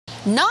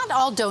Not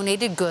all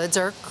donated goods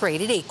are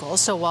created equal,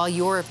 so while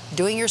you're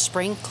doing your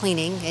spring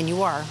cleaning, and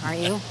you are,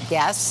 aren't you?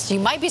 Yes. You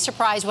might be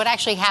surprised what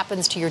actually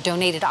happens to your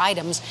donated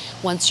items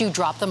once you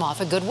drop them off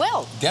at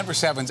Goodwill. Denver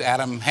 7's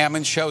Adam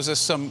Hammond shows us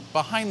some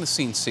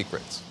behind-the-scenes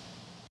secrets.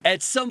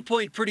 At some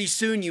point pretty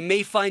soon, you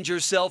may find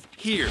yourself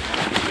here,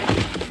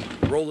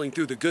 rolling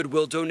through the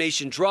Goodwill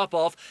donation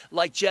drop-off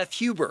like Jeff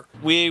Huber.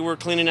 We were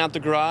cleaning out the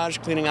garage,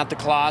 cleaning out the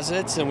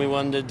closets, and we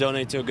wanted to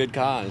donate to a good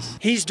cause.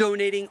 He's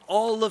donating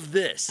all of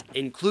this,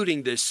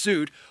 including this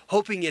suit,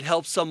 hoping it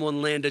helps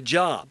someone land a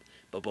job.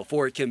 But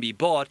before it can be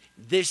bought,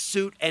 this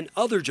suit and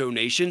other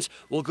donations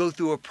will go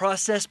through a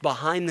process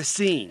behind the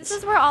scenes. This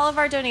is where all of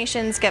our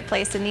donations get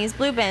placed in these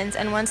blue bins,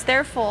 and once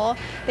they're full,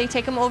 they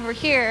take them over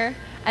here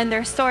and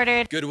they're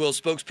sorted. Goodwill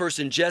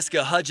spokesperson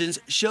Jessica Hudgens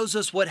shows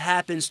us what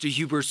happens to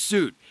Huber's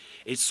suit.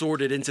 It's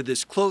sorted into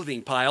this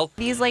clothing pile.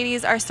 These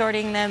ladies are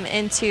sorting them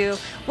into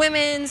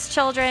women's,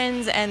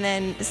 children's, and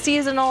then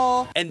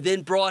seasonal. And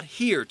then brought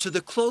here to the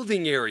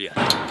clothing area.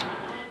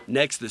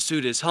 Next, the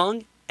suit is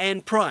hung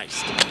and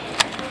priced.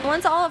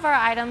 Once all of our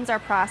items are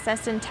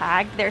processed and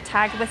tagged, they're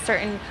tagged with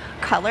certain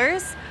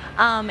colors.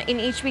 In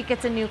each week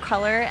it's a new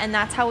color, and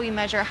that's how we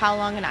measure how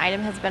long an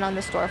item has been on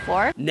the store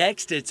floor.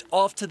 Next, it's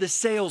off to the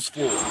sales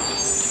floor.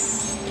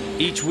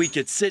 Each week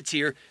it sits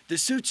here, the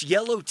suit's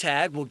yellow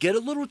tag will get a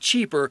little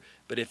cheaper,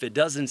 but if it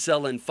doesn't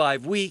sell in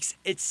 5 weeks,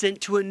 it's sent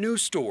to a new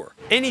store.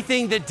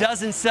 Anything that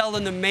doesn't sell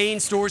in the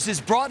main stores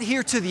is brought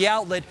here to the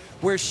outlet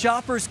where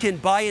shoppers can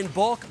buy in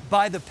bulk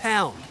by the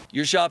pound.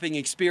 Your shopping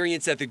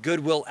experience at the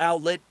Goodwill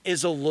outlet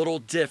is a little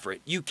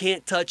different. You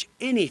can't touch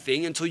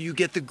anything until you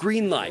get the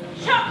green light.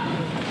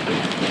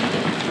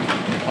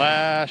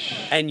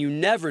 Flash. And you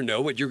never know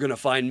what you're going to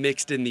find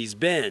mixed in these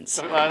bins.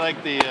 I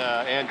like the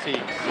antiques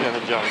and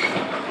the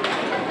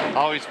junk.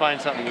 Always find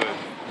something good.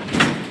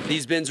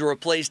 These bins are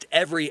replaced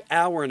every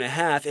hour and a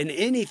half, and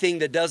anything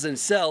that doesn't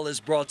sell is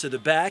brought to the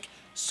back,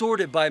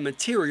 sorted by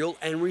material,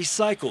 and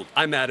recycled.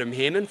 I'm Adam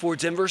Hammond for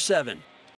Denver 7.